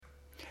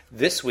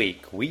This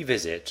week we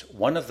visit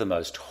one of the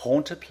most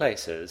haunted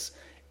places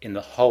in the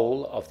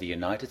whole of the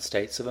United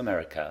States of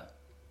America,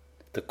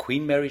 the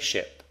Queen Mary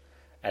ship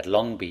at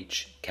Long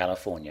Beach,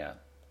 California.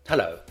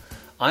 Hello,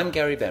 I'm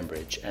Gary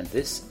Bembridge and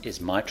this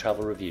is My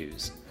Travel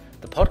Reviews,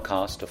 the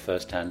podcast of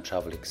first-hand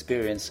travel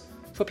experience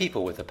for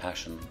people with a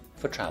passion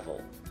for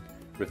travel.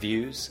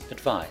 Reviews,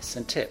 advice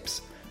and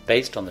tips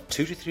based on the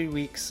 2 to 3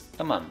 weeks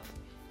a month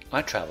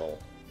I travel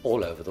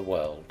all over the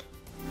world.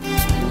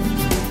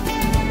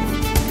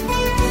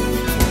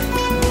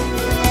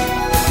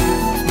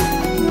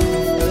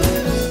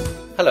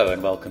 Hello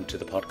and welcome to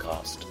the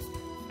podcast.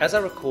 As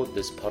I record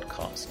this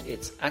podcast,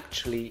 it's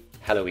actually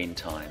Halloween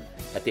time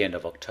at the end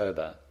of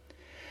October.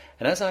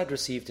 And as I'd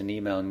received an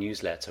email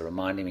newsletter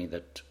reminding me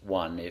that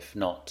one, if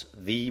not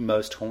the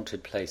most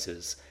haunted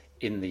places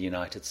in the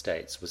United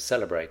States was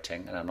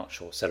celebrating, and I'm not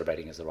sure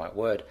celebrating is the right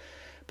word,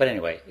 but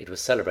anyway, it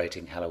was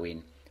celebrating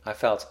Halloween, I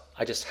felt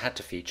I just had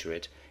to feature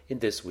it in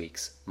this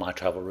week's My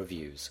Travel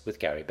Reviews with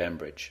Gary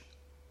Bembridge.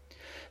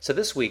 So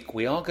this week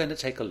we are going to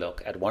take a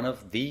look at one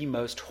of the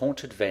most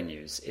haunted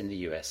venues in the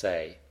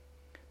USA,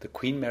 the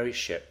Queen Mary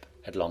ship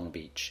at Long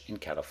Beach in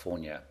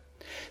California.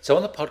 So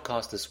on the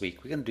podcast this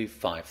week we're going to do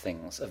 5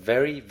 things: a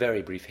very,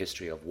 very brief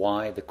history of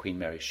why the Queen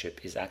Mary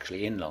ship is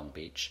actually in Long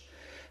Beach,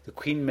 the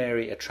Queen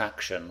Mary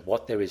attraction,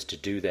 what there is to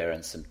do there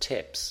and some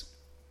tips,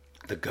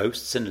 the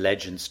Ghosts and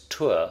Legends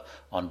tour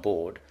on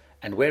board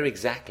and where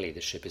exactly the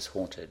ship is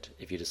haunted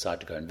if you decide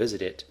to go and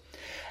visit it,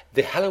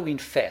 the Halloween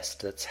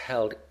fest that's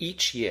held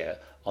each year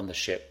on the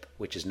ship,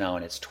 which is now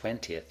in its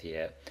 20th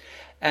year.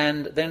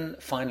 And then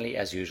finally,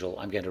 as usual,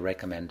 I'm going to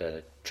recommend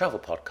a travel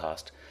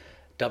podcast,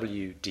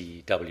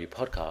 WDW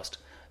podcast,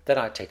 that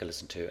I take a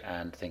listen to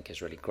and think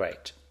is really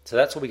great. So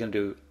that's what we're going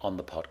to do on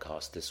the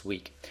podcast this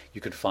week.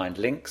 You can find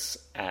links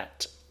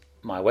at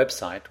my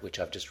website, which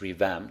I've just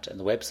revamped, and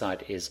the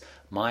website is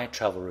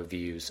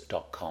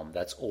mytravelreviews.com.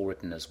 That's all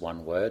written as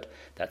one word.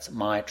 That's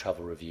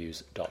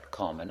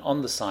mytravelreviews.com. And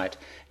on the site,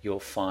 you'll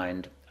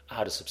find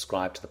how to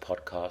subscribe to the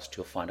podcast.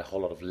 You'll find a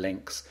whole lot of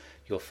links.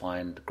 You'll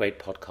find great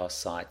podcast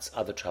sites,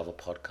 other travel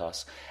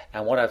podcasts.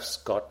 And what I've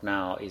got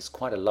now is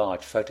quite a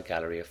large photo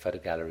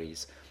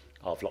galleries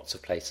of lots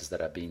of places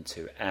that I've been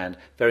to. And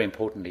very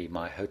importantly,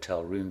 my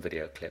hotel room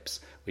video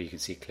clips, where you can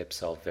see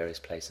clips of various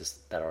places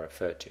that are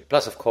referred to.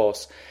 Plus, of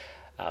course,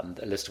 a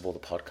list of all the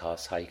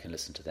podcasts, how you can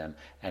listen to them,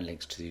 and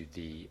links to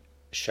the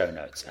show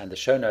notes. And the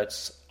show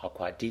notes are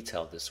quite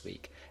detailed this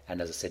week. And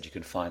as I said, you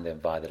can find them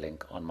via the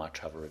link on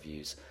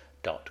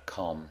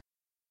mytravelreviews.com.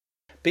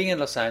 Being in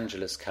Los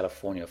Angeles,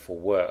 California for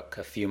work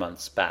a few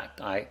months back,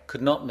 I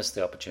could not miss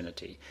the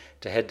opportunity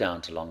to head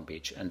down to Long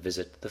Beach and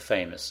visit the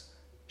famous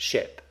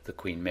ship, the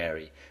Queen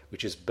Mary,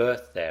 which is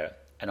berthed there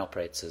and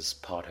operates as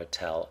part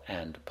hotel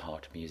and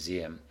part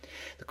museum.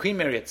 The Queen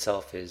Mary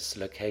itself is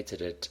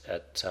located at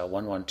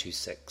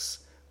 1126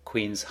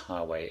 Queens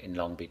Highway in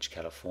Long Beach,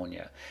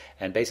 California.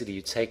 And basically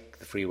you take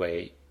the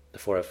freeway, the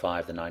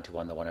 405, the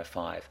 91, the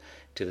 105,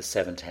 to the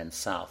 710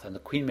 South. And the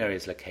Queen Mary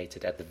is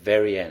located at the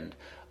very end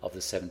of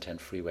the 710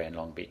 freeway in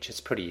Long Beach. It's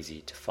pretty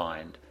easy to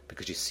find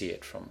because you see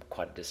it from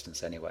quite a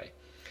distance anyway.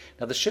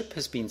 Now the ship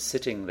has been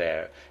sitting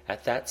there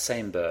at that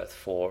same berth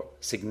for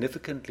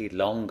significantly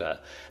longer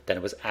than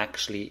it was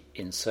actually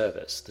in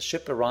service. The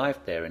ship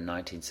arrived there in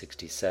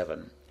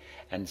 1967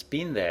 and it's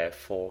been there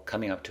for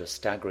coming up to a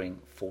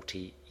staggering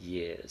 40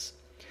 years.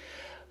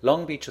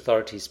 Long Beach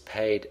authorities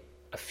paid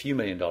a few $1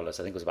 million, I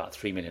think it was about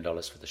 $3 million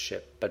for the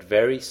ship, but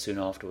very soon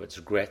afterwards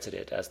regretted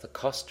it as the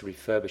cost to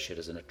refurbish it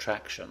as an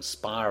attraction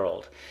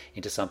spiraled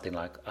into something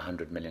like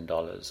 $100 million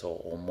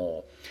or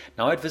more.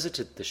 Now I'd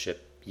visited the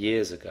ship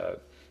years ago,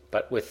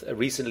 but with a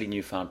recently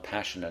newfound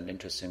passion and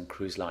interest in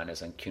cruise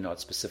liners and Cunard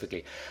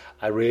specifically,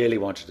 I really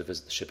wanted to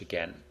visit the ship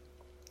again.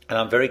 And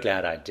I'm very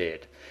glad I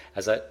did,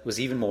 as it was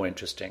even more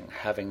interesting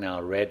having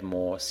now read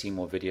more, seen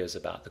more videos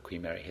about the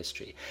Queen Mary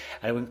history.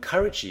 And I would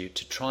encourage you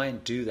to try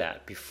and do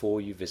that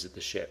before you visit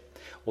the ship,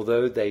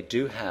 although they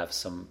do have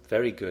some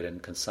very good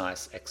and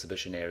concise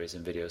exhibition areas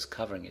and videos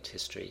covering its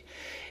history.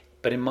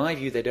 But in my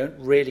view, they don't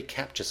really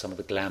capture some of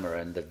the glamour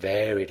and the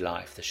varied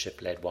life the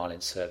ship led while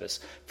in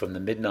service from the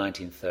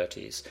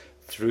mid-1930s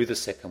through the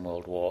Second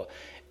World War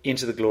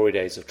into the glory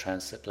days of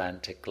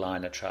transatlantic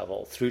liner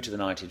travel through to the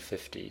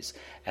 1950s,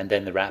 and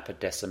then the rapid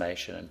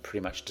decimation and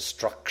pretty much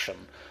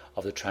destruction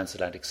of the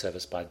transatlantic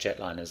service by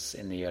jetliners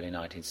in the early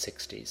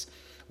 1960s,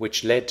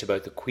 which led to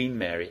both the Queen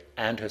Mary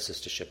and her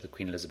sister ship, the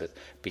Queen Elizabeth,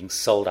 being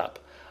sold up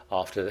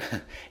after,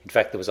 in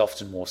fact, there was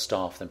often more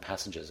staff than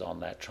passengers on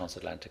that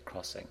transatlantic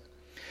crossing.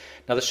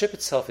 Now, the ship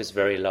itself is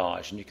very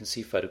large, and you can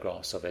see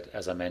photographs of it,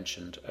 as I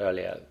mentioned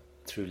earlier,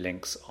 through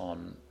links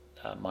on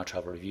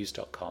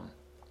mytravelreviews.com.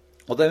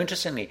 Although,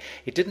 interestingly,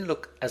 it didn't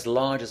look as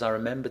large as I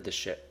remembered the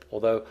ship,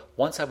 although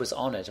once I was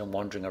on it and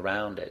wandering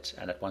around it,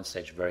 and at one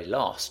stage very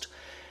lost,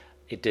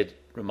 it did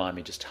remind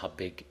me just how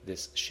big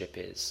this ship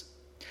is.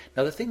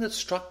 Now, the thing that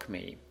struck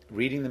me,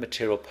 reading the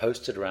material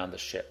posted around the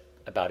ship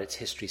about its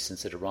history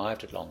since it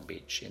arrived at Long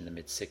Beach in the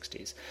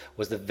mid-60s,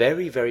 was the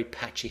very, very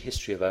patchy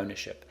history of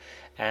ownership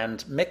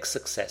and mixed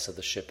success of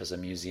the ship as a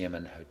museum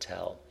and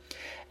hotel.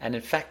 And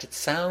in fact, it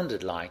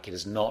sounded like it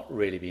has not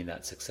really been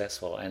that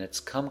successful, and it's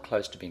come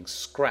close to being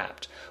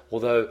scrapped.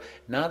 Although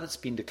now that it's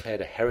been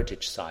declared a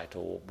heritage site,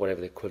 or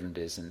whatever the equivalent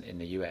is in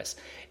the US,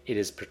 it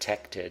is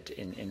protected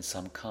in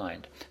some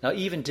kind. Now,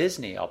 even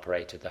Disney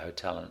operated the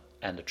hotel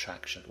and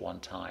attraction at one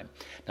time.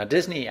 Now,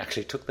 Disney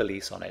actually took the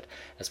lease on it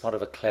as part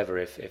of a clever,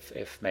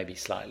 if maybe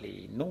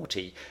slightly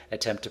naughty,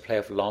 attempt to play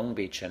off Long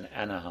Beach and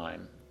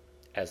Anaheim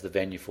as the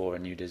venue for a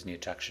new Disney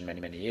attraction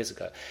many, many years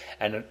ago.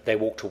 And they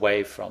walked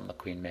away from the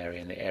Queen Mary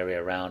and the area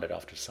around it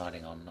after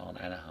deciding on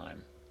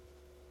Anaheim.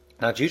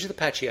 Now, due to the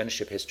patchy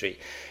ownership history,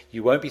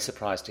 you won't be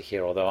surprised to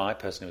hear, although I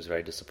personally was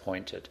very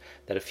disappointed,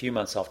 that a few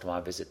months after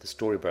my visit, the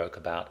story broke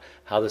about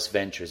how this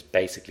venture is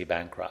basically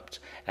bankrupt,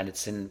 and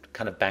it's in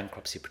kind of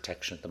bankruptcy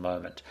protection at the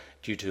moment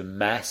due to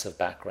massive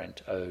back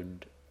rent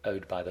owed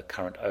by the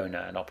current owner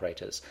and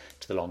operators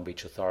to the Long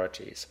Beach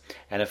authorities.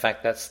 And in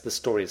fact, the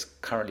story is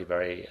currently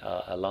very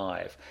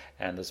alive,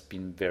 and there's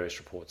been various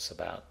reports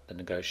about the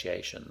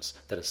negotiations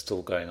that are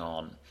still going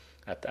on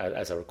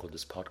as I record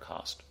this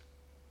podcast.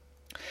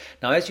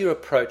 Now, as you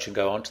approach and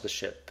go onto the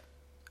ship,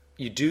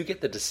 you do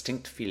get the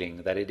distinct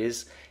feeling that it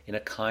is in a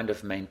kind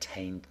of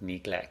maintained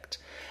neglect.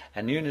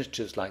 And new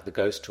initiatives like the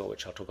Ghost Tour,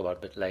 which I'll talk about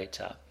a bit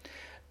later,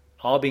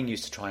 are being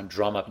used to try and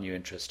drum up new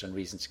interest and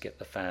reasons to get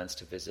the fans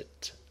to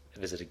visit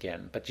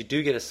again. But you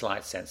do get a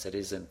slight sense that it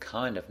is in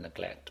kind of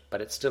neglect, but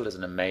it still is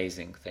an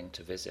amazing thing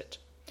to visit.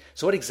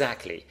 So what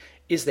exactly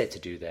is there to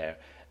do there,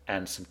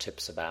 and some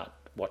tips about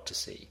what to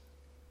see?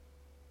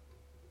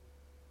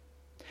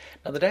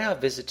 Now, the day I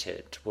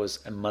visited was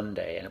a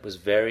Monday, and it was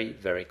very,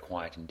 very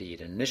quiet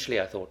indeed. And initially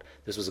I thought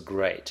this was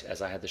great,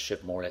 as I had the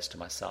ship more or less to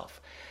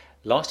myself.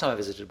 Last time I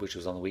visited, which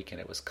was on the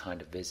weekend, it was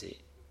kind of busy.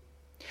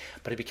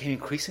 But it became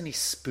increasingly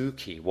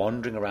spooky,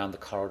 wandering around the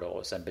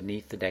corridors and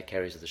beneath the deck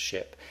areas of the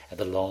ship, and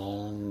the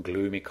long,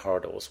 gloomy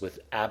corridors with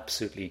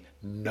absolutely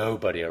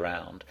nobody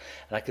around.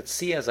 And I could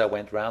see as I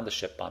went round the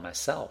ship by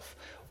myself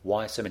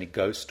why so many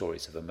ghost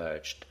stories have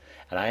emerged.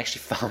 And I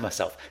actually found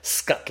myself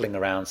scuttling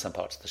around some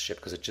parts of the ship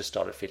because it just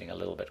started feeling a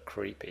little bit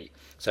creepy.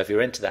 So if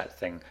you're into that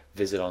thing,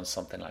 visit on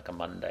something like a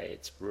Monday.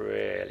 It's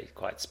really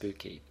quite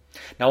spooky.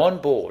 Now,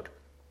 on board,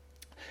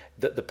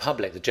 the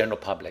public, the general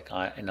public,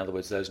 in other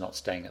words, those not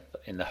staying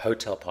in the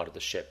hotel part of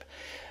the ship,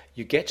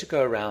 you get to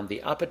go around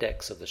the upper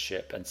decks of the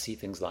ship and see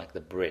things like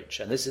the bridge.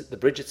 And the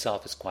bridge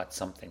itself is quite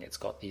something. It's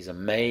got these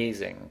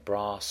amazing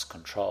brass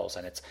controls,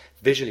 and it's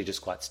visually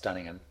just quite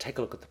stunning. And take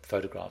a look at the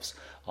photographs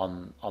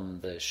on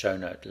the show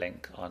note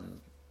link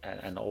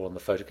and all on the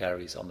photo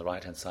galleries on the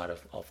right-hand side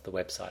of the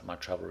website,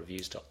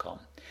 mytravelreviews.com.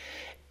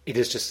 It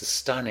is just a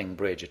stunning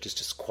bridge. It is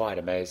just quite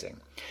amazing.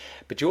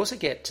 But you also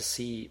get to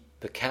see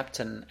the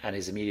captain and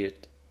his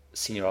immediate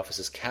senior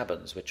officers'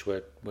 cabins, which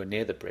were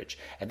near the bridge.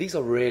 And these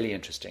are really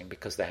interesting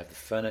because they have the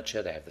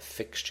furniture, they have the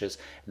fixtures,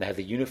 and they have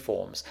the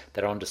uniforms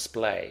that are on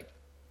display.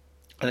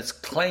 And it's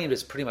claimed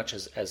as pretty much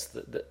as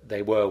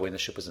they were when the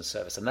ship was in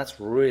service. And that's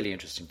really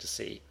interesting to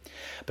see.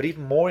 But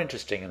even more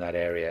interesting in that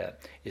area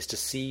is to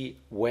see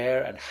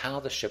where and how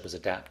the ship was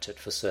adapted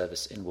for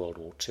service in World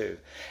War II.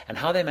 And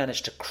how they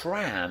managed to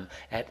cram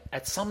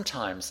at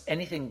sometimes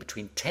anything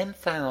between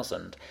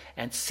 10,000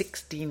 and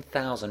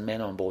 16,000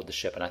 men on board the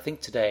ship. And I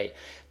think today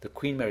the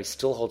Queen Mary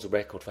still holds a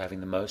record for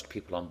having the most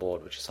people on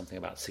board, which is something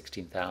about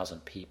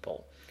 16,000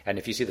 people. And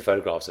if you see the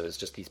photographs of it, it's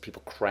just these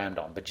people crammed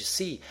on. But you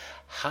see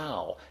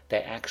how they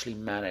actually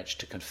managed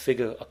to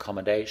configure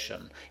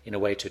accommodation in a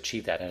way to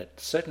achieve that. And it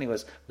certainly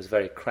was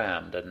very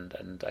crammed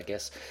and I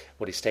guess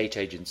what estate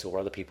agents or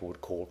other people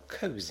would call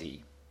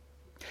cozy.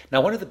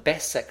 Now, one of the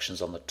best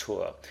sections on the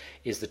tour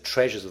is the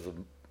Treasures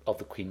of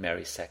the Queen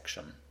Mary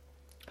section.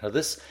 Now,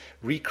 this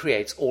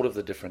recreates all of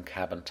the different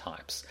cabin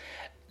types.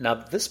 Now,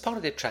 this part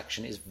of the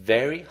attraction is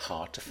very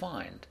hard to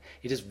find.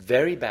 It is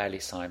very badly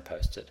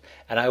signposted,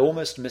 and I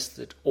almost missed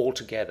it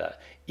altogether,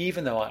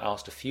 even though I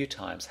asked a few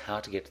times how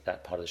to get to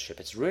that part of the ship.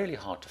 It's really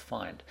hard to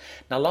find.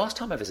 Now, last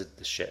time I visited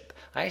the ship,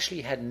 I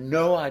actually had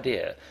no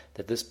idea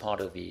that this part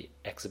of the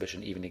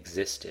exhibition even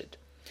existed.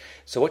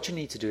 So what you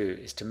need to do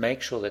is to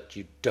make sure that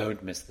you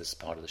don't miss this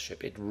part of the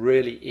ship. It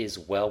really is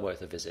well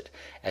worth a visit,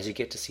 as you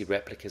get to see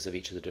replicas of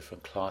each of the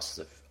different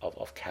classes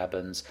of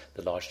cabins,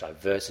 the large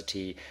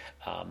diversity,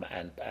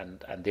 and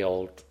the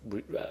old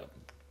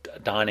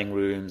dining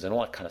rooms and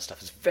all that kind of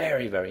stuff. It's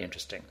very, very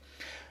interesting.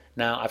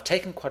 Now, I've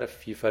taken quite a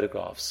few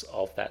photographs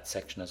of that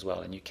section as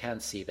well, and you can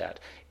see that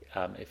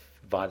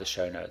via the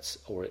show notes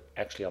or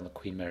actually on the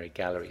Queen Mary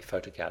gallery,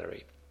 photo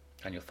gallery,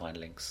 and you'll find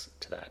links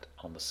to that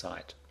on the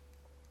site.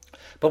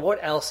 But what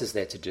else is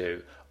there to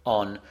do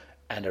on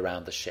and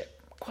around the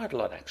ship? Quite a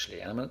lot, actually.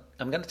 And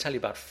I'm going to tell you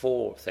about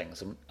four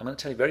things. I'm going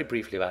to tell you very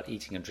briefly about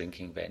eating and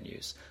drinking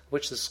venues,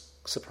 which there's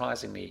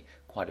surprisingly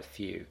quite a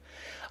few.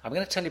 I'm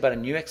going to tell you about a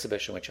new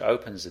exhibition which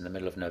opens in the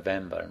middle of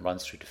November and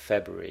runs through to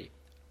February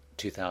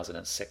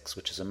 2006,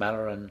 which is a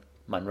Marilyn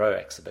Monroe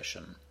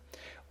exhibition,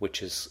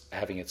 which is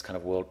having its kind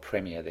of world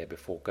premiere there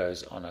before it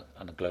goes on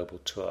a global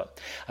tour.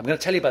 I'm going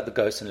to tell you about the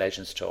Ghosts and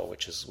Legends tour,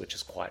 which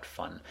is quite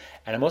fun.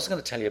 And I'm also going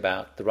to tell you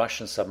about the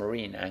Russian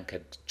submarine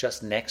anchored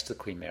just next to the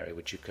Queen Mary,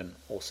 which you can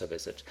also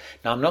visit.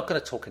 Now, I'm not going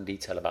to talk in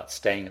detail about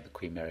staying at the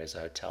Queen Mary as a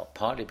hotel,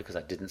 partly because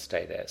I didn't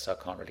stay there, so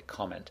I can't really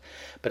comment.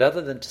 But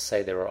other than to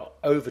say there are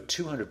over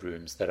 200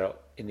 rooms that are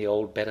in the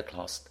old better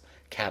class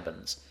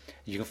cabins.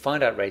 You can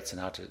find out rates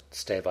and how to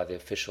stay by the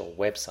official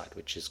website,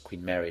 which is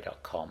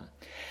queenmary.com.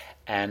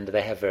 And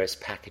they have various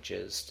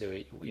packages,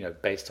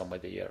 based on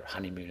whether you're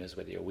honeymooners,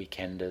 whether you're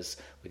weekenders,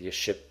 whether you're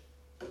ship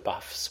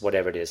buffs,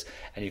 whatever it is.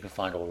 And you can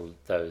find all of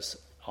those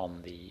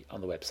on the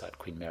website,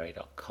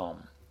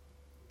 queenmary.com.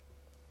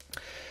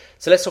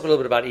 So let's talk a little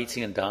bit about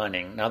eating and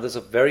dining. Now, there's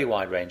a very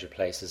wide range of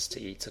places to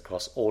eat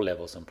across all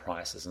levels and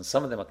prices, and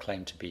some of them are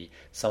claimed to be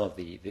some of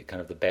the kind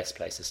of the best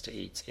places to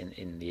eat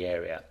in the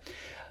area.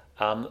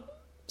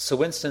 Sir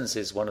Winston's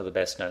is one of the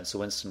best known. Sir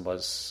Winston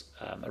was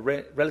a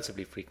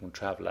relatively frequent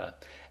traveller,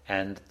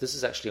 and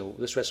this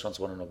restaurant's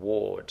won an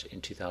award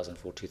in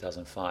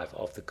 2004-2005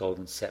 of the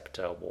Golden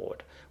Scepter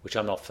Award, which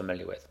I'm not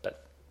familiar with,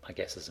 but I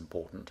guess is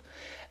important.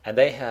 And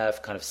they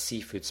have kind of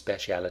seafood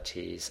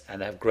specialities,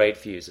 and they have great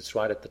views. It's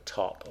right at the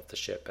top of the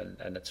ship,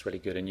 and it's really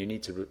good, and you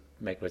need to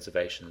make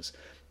reservations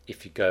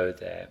if you go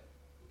there.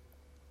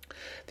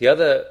 The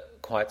other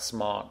quite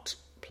smart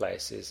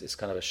place is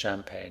kind of a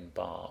champagne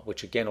bar,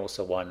 which again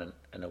also won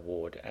an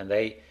award, and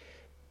they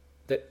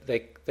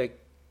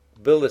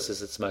bill this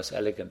as its most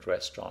elegant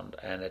restaurant,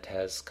 and it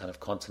has kind of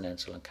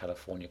continental and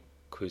California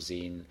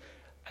cuisine,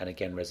 and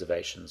again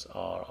reservations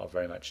are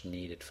very much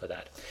needed for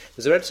that.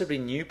 There's a relatively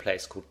new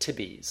place called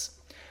Tibby's,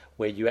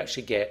 where you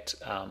actually get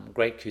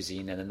great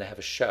cuisine, and then they have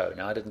a show.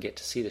 Now, I didn't get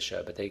to see the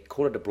show, but they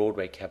call it a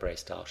Broadway cabaret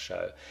style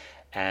show,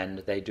 and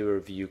they do a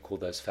review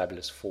called Those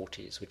Fabulous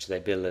 40s, which they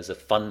bill as a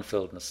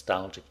fun-filled,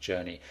 nostalgic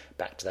journey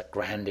back to that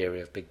grand era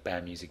of big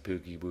band music,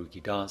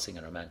 boogie-woogie dancing,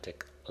 and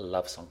romantic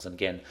love songs. And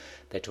again,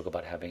 they talk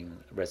about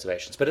having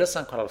reservations. But it does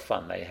sound quite a lot of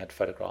fun. They had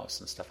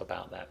photographs and stuff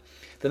about that.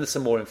 Then there's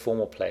some more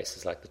informal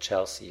places like the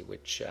Chelsea,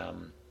 which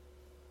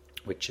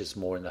is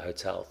more in the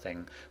hotel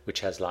thing, which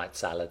has light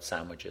salad,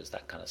 sandwiches,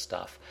 that kind of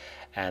stuff.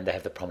 And they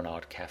have the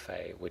Promenade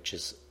Cafe, which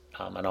is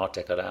an Art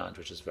Deco lounge,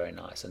 which is very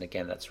nice. And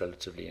again, that's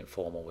relatively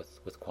informal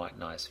with quite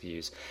nice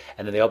views.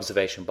 And then the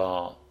Observation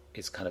Bar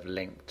is kind of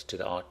linked to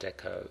the Art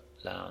Deco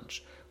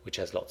lounge, which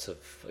has lots of,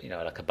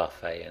 like a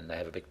buffet, and they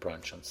have a big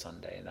brunch on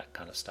Sunday and that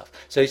kind of stuff.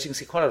 So as you can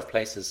see, quite a lot of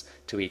places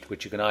to eat,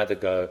 which you can either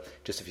go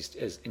just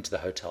into the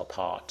hotel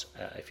part,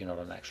 if you're not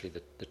on actually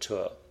the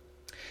tour.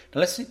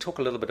 Now let's talk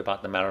a little bit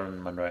about the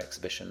Marilyn Monroe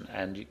exhibition,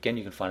 and again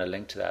you can find a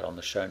link to that on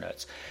the show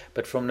notes.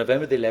 But from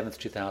November the 11th,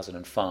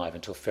 2005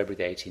 until February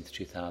the 18th,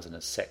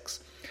 2006,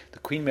 the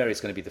Queen Mary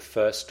is going to be the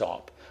first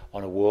stop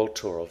on a world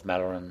tour of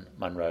Marilyn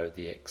Monroe,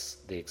 the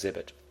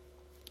exhibit.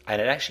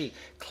 And it actually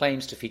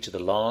claims to feature the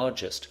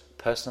largest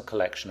personal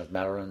collection of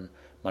Marilyn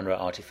Monroe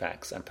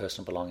artifacts and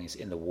personal belongings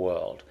in the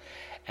world.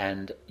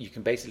 And you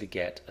can basically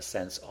get a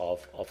sense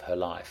of her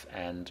life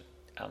and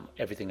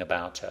everything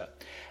about her.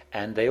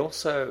 And they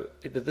also,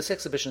 this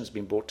exhibition has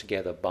been brought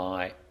together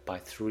by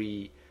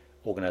three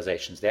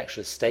organizations: the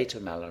actual estate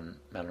of Marilyn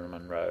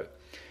Monroe,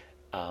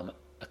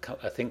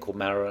 a thing called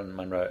Marilyn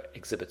Monroe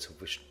Exhibits,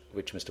 of which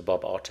Mr.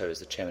 Bob Otto is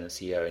the chairman and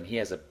CEO, and he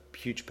has a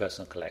huge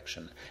personal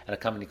collection, and a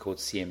company called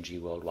CMG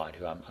Worldwide,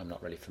 who I'm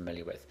not really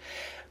familiar with.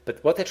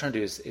 But what they're trying to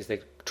do is they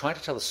try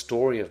to tell the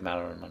story of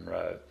Marilyn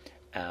Monroe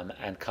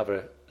and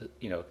cover,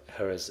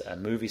 her as a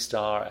movie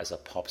star, as a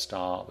pop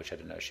star, which I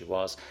didn't know she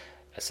was,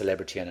 a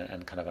celebrity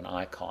and kind of an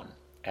icon.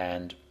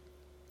 And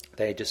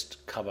they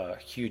just cover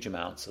huge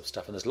amounts of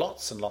stuff, and there's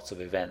lots and lots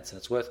of events, and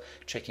it's worth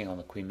checking on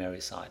the Queen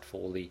Mary site for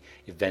all the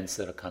events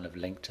that are kind of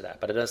linked to that.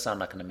 But it does sound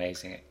like an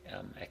amazing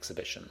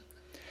exhibition.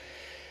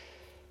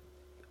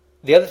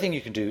 The other thing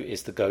you can do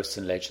is the Ghosts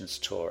and Legends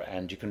tour,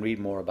 and you can read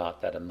more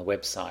about that on the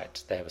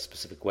website. They have a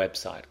specific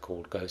website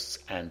called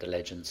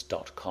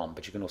ghostsandlegends.com,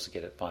 but you can also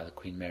get it via the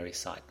Queen Mary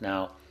site.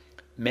 Now,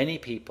 many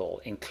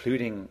people,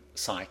 including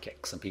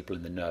psychics and people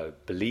in the know,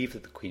 believe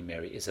that the Queen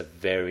Mary is a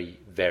very,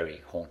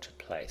 very haunted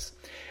place.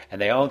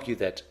 And they argue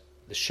that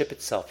the ship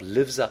itself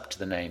lives up to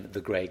the name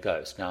the Grey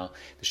Ghost. Now,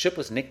 the ship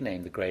was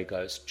nicknamed the Grey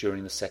Ghost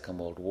during the Second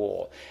World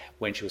War,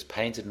 when she was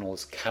painted in all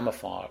this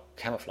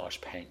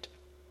camouflage paint,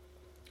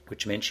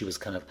 which meant she was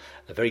kind of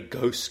a very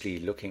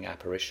ghostly-looking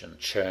apparition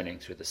churning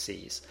through the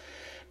seas.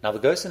 Now, the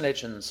Ghosts and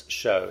Legends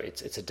show,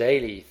 it's a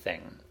daily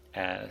thing,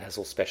 and it has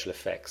all special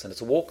effects, and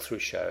it's a walk-through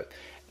show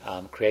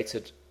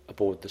created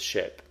aboard the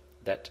ship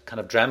that kind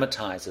of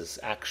dramatizes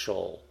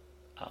actual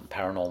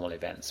paranormal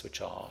events,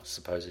 which are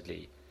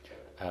supposedly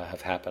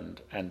have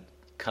happened, and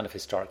kind of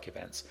historic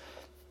events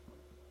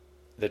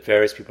that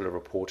various people have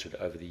reported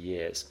over the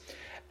years.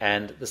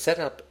 And the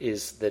setup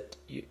is that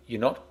you're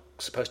not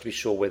supposed to be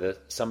sure whether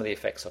some of the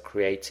effects are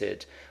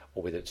created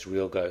or whether it's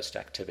real ghost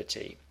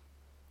activity.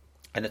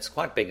 And it's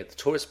quite big. The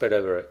tour is spread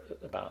over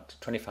about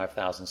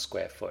 25,000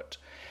 square foot.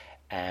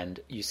 And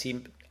you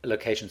see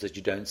locations that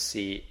you don't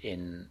see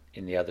in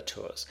the other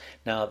tours.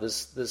 Now,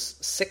 there's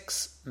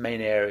 6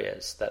 main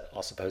areas that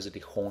are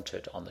supposedly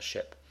haunted on the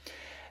ship.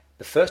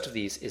 The first of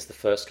these is the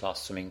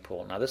first-class swimming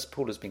pool. Now, this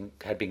pool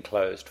had been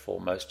closed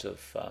for most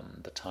of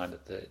the time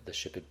that the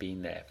ship had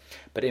been there.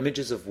 But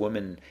images of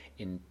women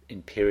in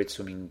period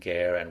swimming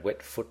gear and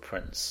wet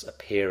footprints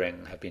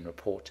appearing have been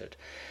reported.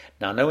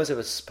 Now, no one's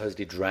ever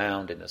supposedly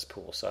drowned in this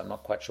pool, so I'm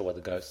not quite sure where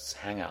the ghosts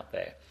hang out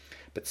there.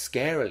 But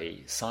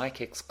scarily,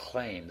 psychics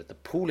claim that the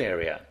pool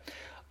area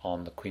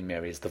on the Queen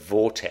Mary is the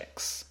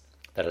vortex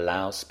that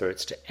allows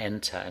spirits to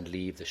enter and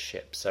leave the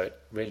ship. So it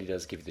really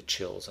does give you the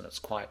chills, and it's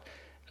quite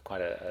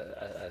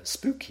a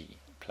spooky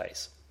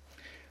place.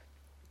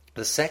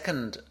 The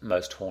second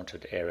most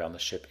haunted area on the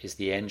ship is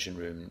the engine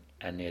room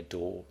and near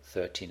door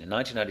 13. In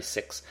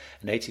 1996,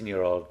 an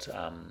 18-year-old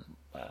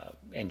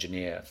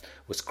engineer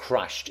was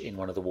crushed in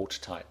one of the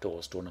watertight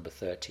doors, door number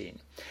 13.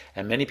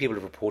 And many people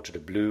have reported a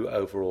blue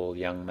overall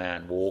young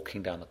man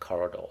walking down the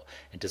corridor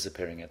and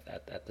disappearing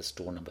at this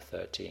door number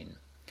 13.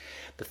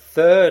 The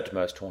third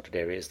most haunted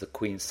area is the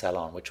Queen's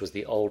Salon, which was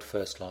the old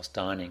first-class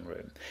dining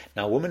room.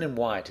 Now, a woman in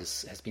white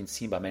has been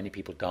seen by many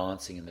people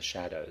dancing in the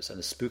shadows, and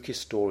the spookiest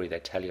story they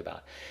tell you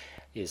about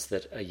is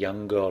that a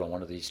young girl on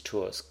one of these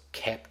tours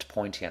kept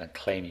pointing at and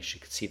claiming she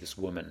could see this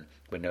woman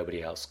when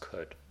nobody else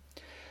could.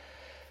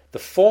 The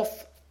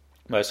fourth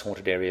most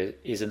haunted area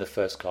is in the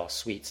first-class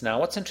suites. Now,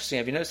 what's interesting,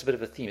 have you noticed a bit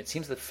of a theme? It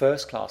seems that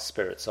first-class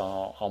spirits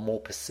are more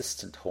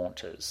persistent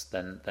haunters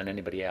than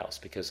anybody else,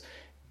 because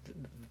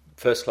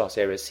first-class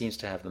areas seems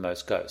to have the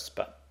most ghosts,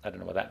 but I don't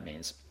know what that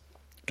means.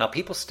 Now,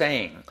 people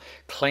staying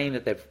claim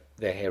that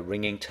they hear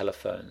ringing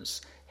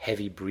telephones,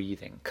 heavy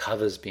breathing,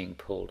 covers being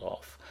pulled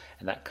off,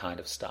 and that kind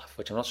of stuff,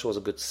 which I'm not sure is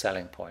a good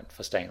selling point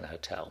for staying in the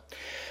hotel.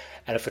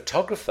 And a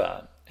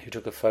photographer who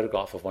took a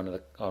photograph of one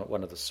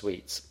of the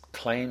suites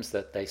claims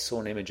that they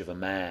saw an image of a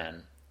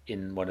man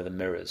in one of the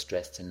mirrors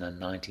dressed in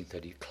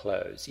 1930s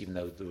clothes, even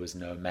though there was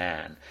no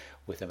man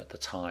with him at the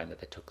time that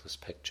they took this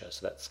picture.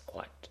 So that's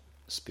quite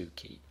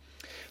spooky.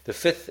 The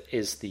fifth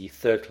is the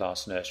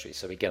third-class nursery,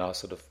 so we get our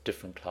sort of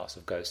different class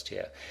of ghost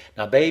here.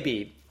 Now,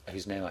 baby,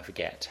 whose name I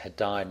forget, had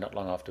died not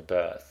long after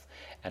birth,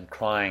 and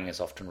crying is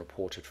often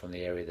reported from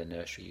the area the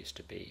nursery used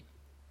to be.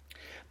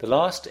 The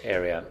last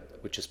area,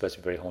 which is supposed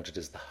to be very haunted,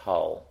 is the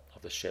hull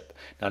of the ship.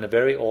 Now, in a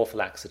very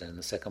awful accident in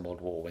the Second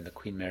World War, when the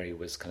Queen Mary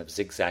was kind of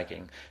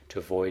zigzagging to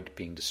avoid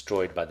being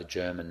destroyed by the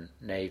German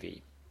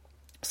Navy,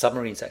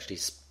 submarines actually,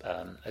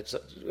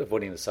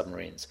 avoiding the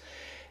submarines,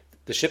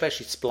 the ship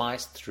actually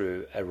spliced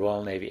through a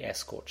Royal Navy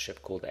escort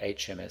ship called the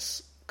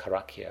HMS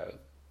Curacao,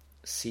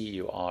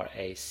 Curacao,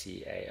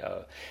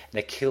 and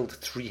they killed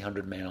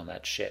 300 men on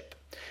that ship.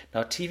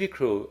 Now, a TV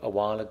crew a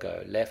while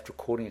ago left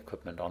recording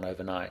equipment on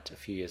overnight a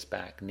few years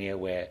back near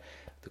where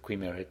the Queen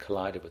Mary had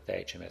collided with the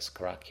HMS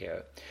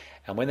Curacao,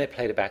 and when they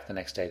played it back the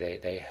next day,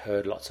 they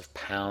heard lots of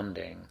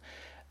pounding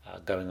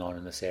going on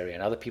in this area,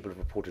 and other people have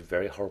reported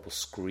very horrible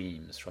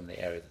screams from the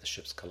area that the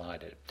ships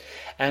collided.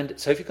 And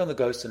so if you go on the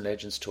Ghosts and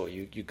Legends tour,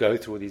 you go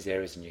through all these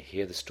areas and you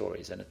hear the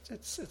stories, and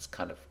it's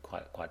kind of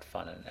quite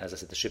fun. And as I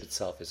said, the ship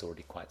itself is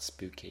already quite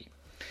spooky.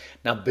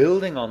 Now,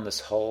 building on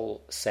this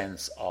whole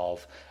sense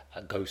of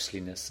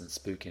ghostliness and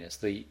spookiness,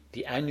 the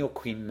annual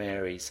Queen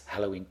Mary's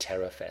Halloween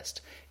Terror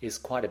Fest is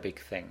quite a big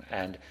thing,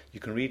 and you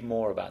can read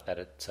more about that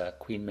at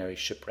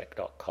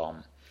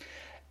queenmaryshipwreck.com.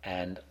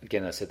 And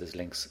again, I said there's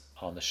links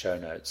on the show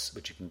notes,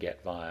 which you can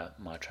get via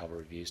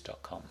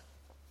mytravelreviews.com.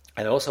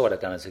 And also what I've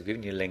done is I've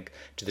given you a link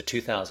to the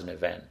 2000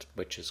 event,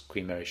 which is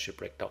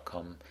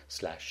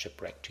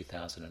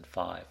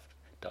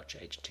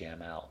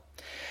queenmaryshipwreck.com/shipwreck2005.html.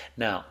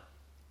 Now,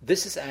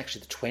 this is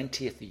actually the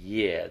 20th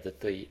year that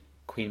the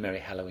Queen Mary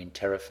Halloween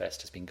Terror Fest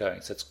has been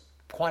going, so it's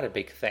quite a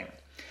big thing.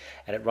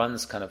 And it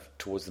runs kind of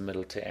towards the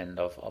middle to end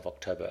of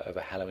October over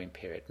Halloween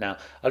period. Now,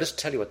 I'll just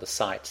tell you what the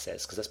site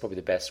says, because that's probably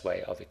the best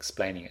way of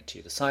explaining it to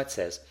you. The site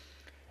says,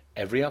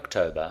 every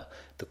October,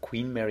 the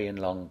Queen Mary in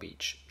Long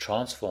Beach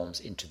transforms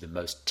into the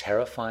most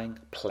terrifying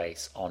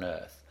place on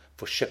earth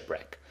for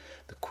Shipwreck,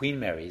 the Queen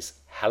Mary's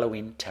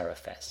Halloween Terror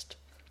Fest.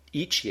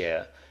 Each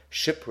year,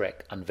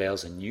 Shipwreck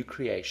unveils a new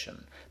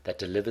creation that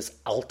delivers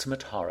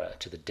ultimate horror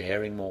to the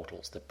daring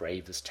mortals that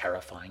brave this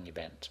terrifying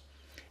event.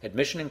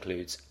 Admission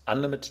includes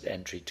unlimited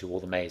entry to all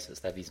the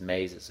mazes. They have these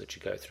mazes that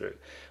you go through,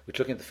 which,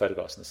 looking at the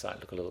photographs on the site,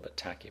 look a little bit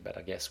tacky, but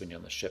I guess when you're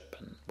on the ship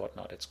and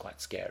whatnot, it's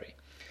quite scary.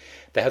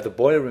 They have the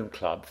Boiler Room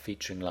Club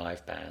featuring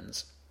live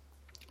bands.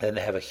 Then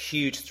they have a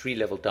huge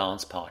 3-level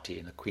dance party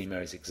in the Queen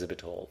Mary's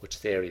Exhibit Hall, which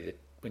is the area that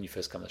when you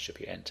first come on the ship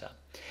you enter.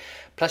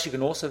 Plus you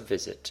can also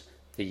visit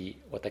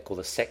what they call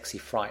the Sexy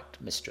Fright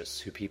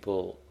Mistress, who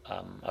people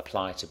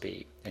apply to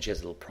be, and she has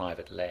a little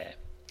private lair.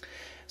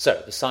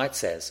 So the site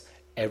says,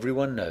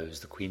 everyone knows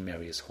the Queen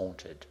Mary is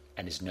haunted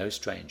and is no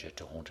stranger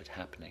to haunted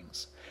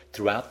happenings.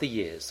 Throughout the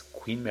years,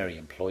 Queen Mary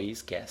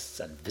employees, guests,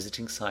 and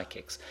visiting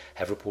psychics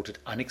have reported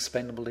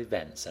unexplainable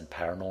events and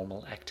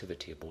paranormal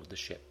activity aboard the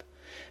ship.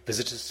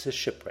 Visitors to the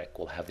shipwreck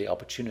will have the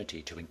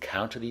opportunity to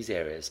encounter these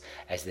areas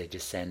as they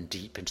descend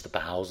deep into the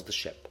bowels of the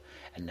ship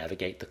and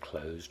navigate the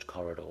closed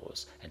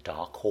corridors and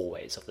dark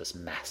hallways of this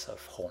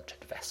massive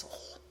haunted vessel.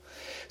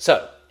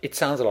 So, it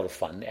sounds a lot of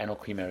fun. The Annual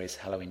Queen Mary's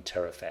Halloween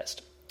Terror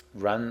Fest.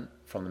 Run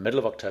from the middle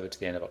of October to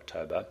the end of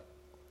October.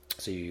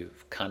 So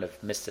you've kind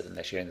of missed it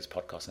unless you're in this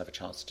podcast and have a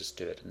chance to just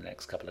do it in the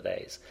next couple of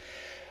days.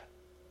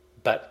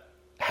 But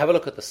have a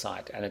look at the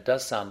site, and it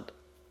does sound,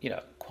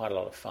 quite a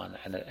lot of fun,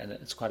 and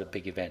it's quite a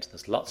big event.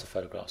 There's lots of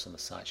photographs on the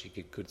site, so you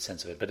get a good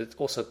sense of it. But it's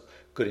also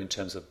good in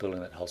terms of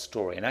building that whole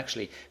story. And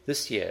actually,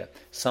 this year,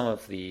 some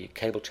of the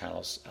cable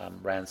channels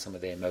ran some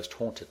of their most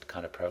haunted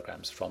kind of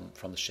programs from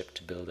the ship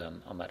to build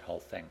on that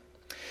whole thing.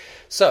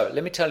 So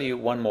let me tell you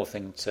one more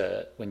thing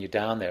when you're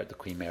down there at the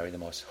Queen Mary, the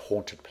most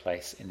haunted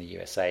place in the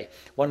USA,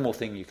 one more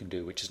thing you can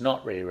do, which is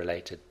not really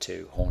related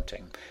to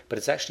haunting, but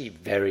it's actually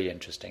very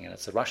interesting, and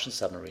it's the Russian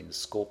submarine, the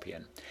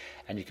Scorpion.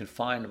 And you can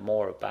find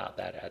more about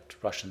that at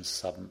I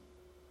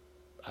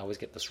always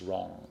get this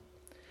wrong,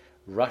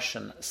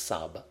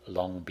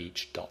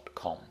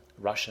 RussianSubLongBeach.com,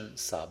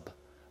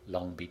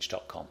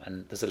 RussianSubLongBeach.com,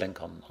 and there's a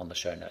link on the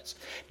show notes.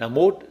 Now,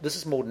 this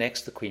is moored next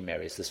to the Queen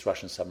Mary, is this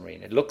Russian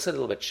submarine. It looks a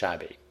little bit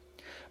shabby,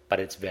 but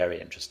it's very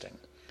interesting.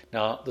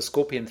 Now, the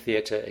Scorpion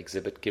Theatre,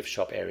 exhibit, gift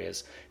shop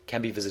areas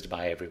can be visited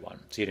by everyone,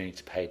 so you don't need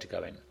to pay to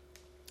go in.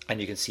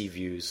 And you can see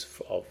views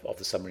of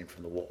the submarine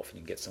from the wharf, and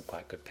you can get some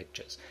quite good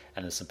pictures.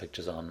 And there's some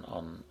pictures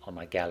on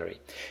my gallery.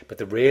 But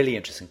the really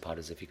interesting part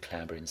is if you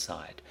clamber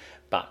inside.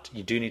 But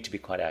you do need to be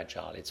quite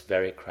agile. It's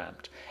very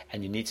cramped,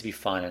 and you need to be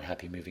fine and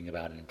happy moving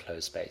about in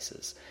enclosed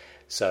spaces.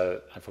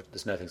 So, unfortunately,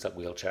 there's no things like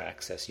wheelchair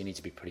access. You need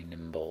to be pretty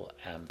nimble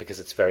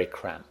because it's very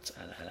cramped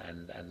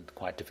and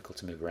quite difficult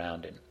to move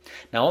around in.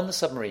 Now, on the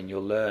submarine,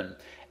 you'll learn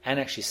and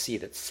actually see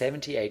that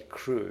 78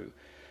 crew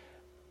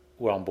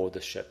were on board the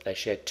ship. They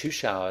shared 2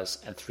 showers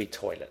and 3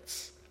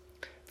 toilets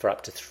for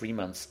up to 3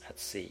 months at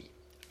sea.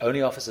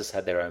 Only officers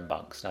had their own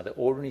bunks. Now, the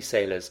ordinary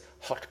sailors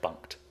hot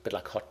bunked, a bit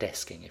like hot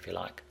desking, if you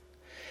like.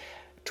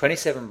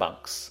 27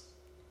 bunks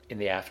in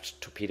the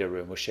aft torpedo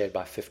room were shared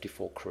by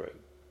 54 crew.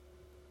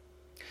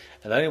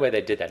 And the only way they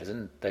did that is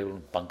they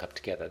wouldn't bunk up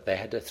together. They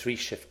had a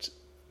 3-shift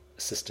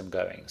system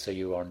going. So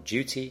you were on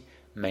duty,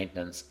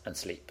 maintenance, and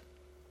sleep.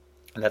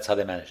 And that's how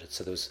they managed it.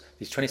 So there was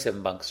these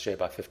 27 bunks shared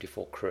by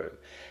 54 crew.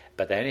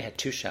 But they only had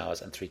 2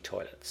 showers and 3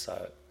 toilets.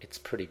 So it's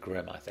pretty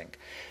grim, I think.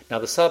 Now,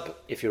 the sub,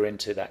 if you're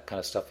into that kind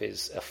of stuff,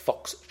 is a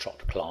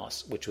Foxtrot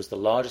class, which was the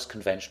largest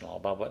conventional.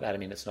 By that I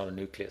mean it's not a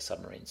nuclear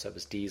submarine. So it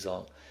was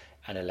diesel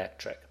and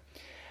electric.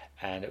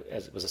 And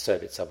it was a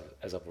Soviet sub,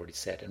 as I've already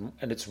said.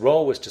 And its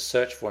role was to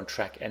search for and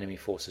track enemy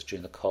forces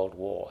during the Cold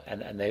War.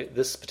 And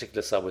this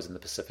particular sub was in the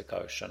Pacific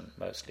Ocean,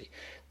 mostly.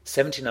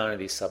 79 of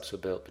these subs were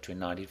built between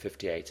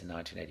 1958 and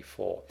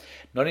 1984,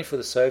 not only for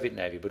the Soviet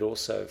Navy, but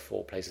also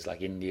for places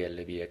like India,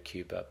 Libya,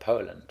 Cuba,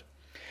 Poland.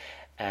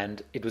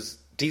 And it was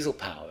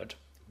diesel-powered,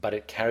 but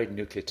it carried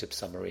nuclear-tipped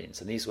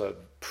submarines. And these were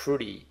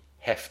pretty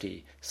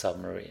hefty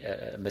submarine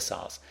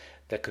missiles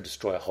that could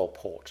destroy a whole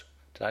port.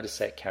 Did I just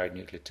say it carried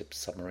nuclear-tipped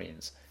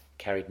submarines?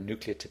 Carried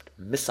nuclear-tipped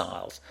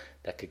missiles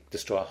that could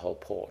destroy a whole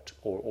port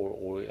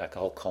or like a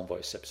whole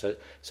convoy ship. So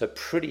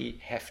pretty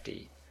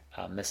hefty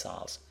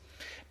missiles.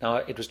 Now,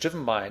 it was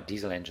driven by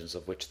diesel engines,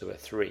 of which there were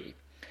 3,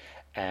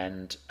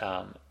 and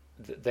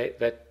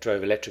that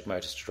drove electric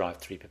motors to drive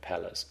 3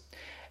 propellers.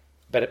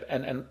 But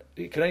and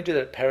you could only do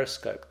that at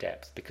periscope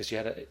depth because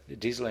the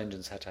diesel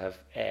engines had to have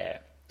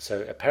air.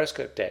 So at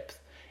periscope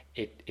depth,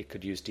 it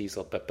could use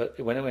diesel, but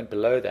when it went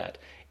below that,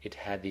 it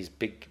had these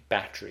big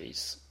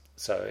batteries.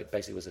 So it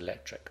basically was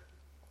electric.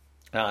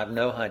 Now, I have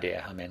no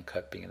idea how men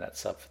cope being in that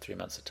sub for 3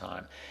 months at a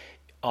time.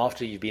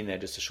 After you've been there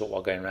just a short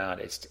while going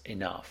around, it's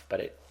enough. But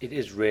it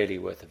is really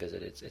worth a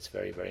visit. It's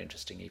very, very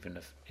interesting, even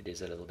if it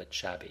is a little bit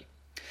shabby.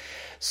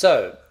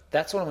 So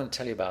that's what I'm going to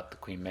tell you about the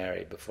Queen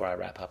Mary before I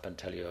wrap up and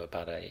tell you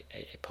about a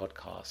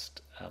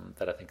podcast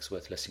that I think is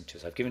worth listening to.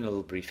 So I've given a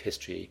little brief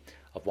history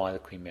of why the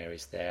Queen Mary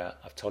is there.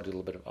 I've told you a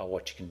little bit about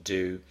what you can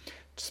do,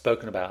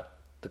 spoken about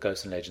the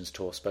Ghosts and Legends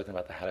tour, spoken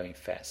about the Halloween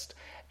Fest,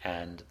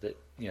 and the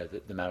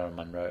Marilyn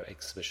Monroe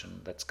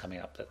exhibition that's coming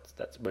up.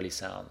 That really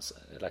sounds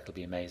like it'll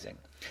be amazing.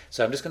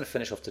 So I'm just going to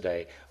finish off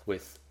today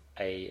with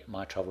a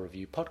My Travel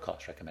Review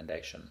podcast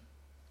recommendation.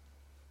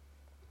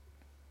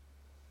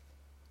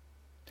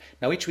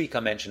 Now, each week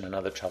I mention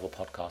another travel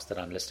podcast that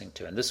I'm listening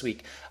to, and this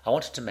week I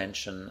wanted to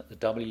mention the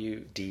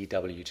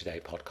WDW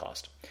Today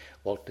podcast.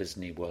 Walt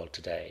Disney World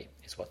Today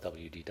is what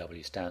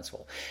WDW stands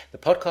for. The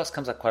podcast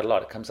comes out quite a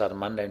lot. It comes out on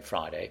Monday and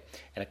Friday,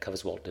 and it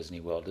covers Walt Disney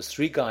World. There's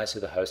 3 guys who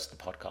are the hosts of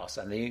the podcast,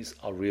 and these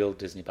are real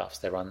Disney buffs.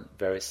 They run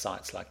various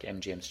sites like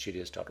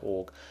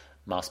mgmstudios.org,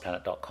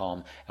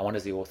 marsplanet.com, and one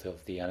is the author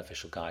of the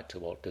unofficial guide to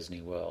Walt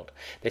Disney World.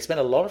 They spend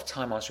a lot of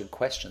time answering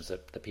questions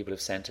that people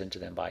have sent in to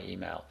them by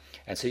email.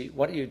 And so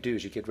what you do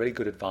is you get really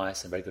good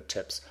advice and very good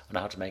tips on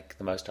how to make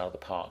the most out of the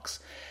parks.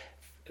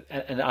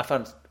 And I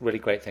found really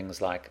great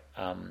things like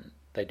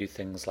They do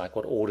things like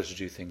what order to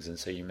do things in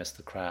so you miss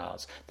the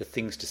crowds, the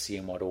things to see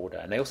in what order.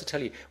 And they also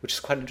tell you, which is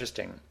quite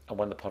interesting, on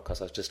one of the podcasts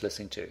I was just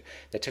listening to,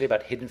 they tell you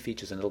about hidden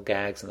features and little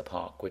gags in the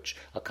park, which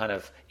are kind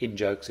of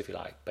in-jokes, if you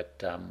like,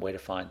 but where to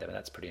find them, and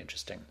that's pretty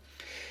interesting.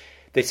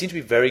 They seem to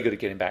be very good at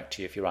getting back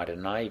to you if you write it,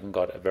 and I even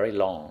got a very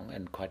long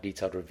and quite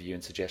detailed review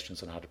and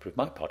suggestions on how to improve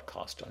my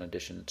podcast, in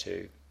addition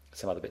to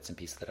some other bits and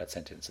pieces that I'd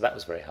sent in. So that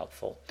was very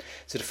helpful.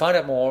 So to find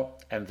out more,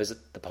 and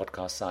visit the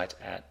podcast site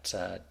at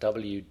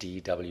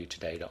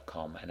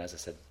wdwtoday.com. And as I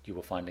said, you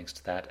will find links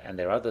to that. And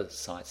there are other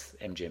sites,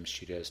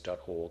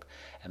 mgmstudios.org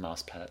and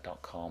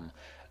mouseplanet.com,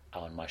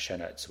 on my show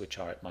notes, which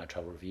are at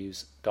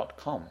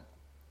mytravelreviews.com.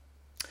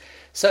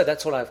 So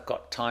that's all I've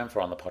got time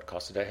for on the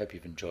podcast today. I hope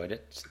you've enjoyed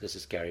it. This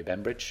is Gary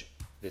Bembridge.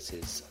 This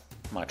is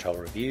My Travel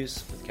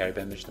Reviews with Gary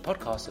Bembridge, the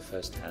podcast of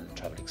first-hand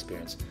travel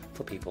experience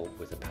for people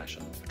with a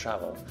passion for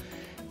travel.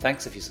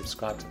 Thanks if you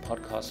subscribe to the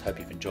podcast. Hope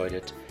you've enjoyed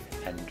it.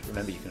 And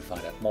remember, you can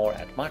find out more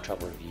at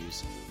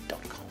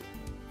mytravelreviews.com.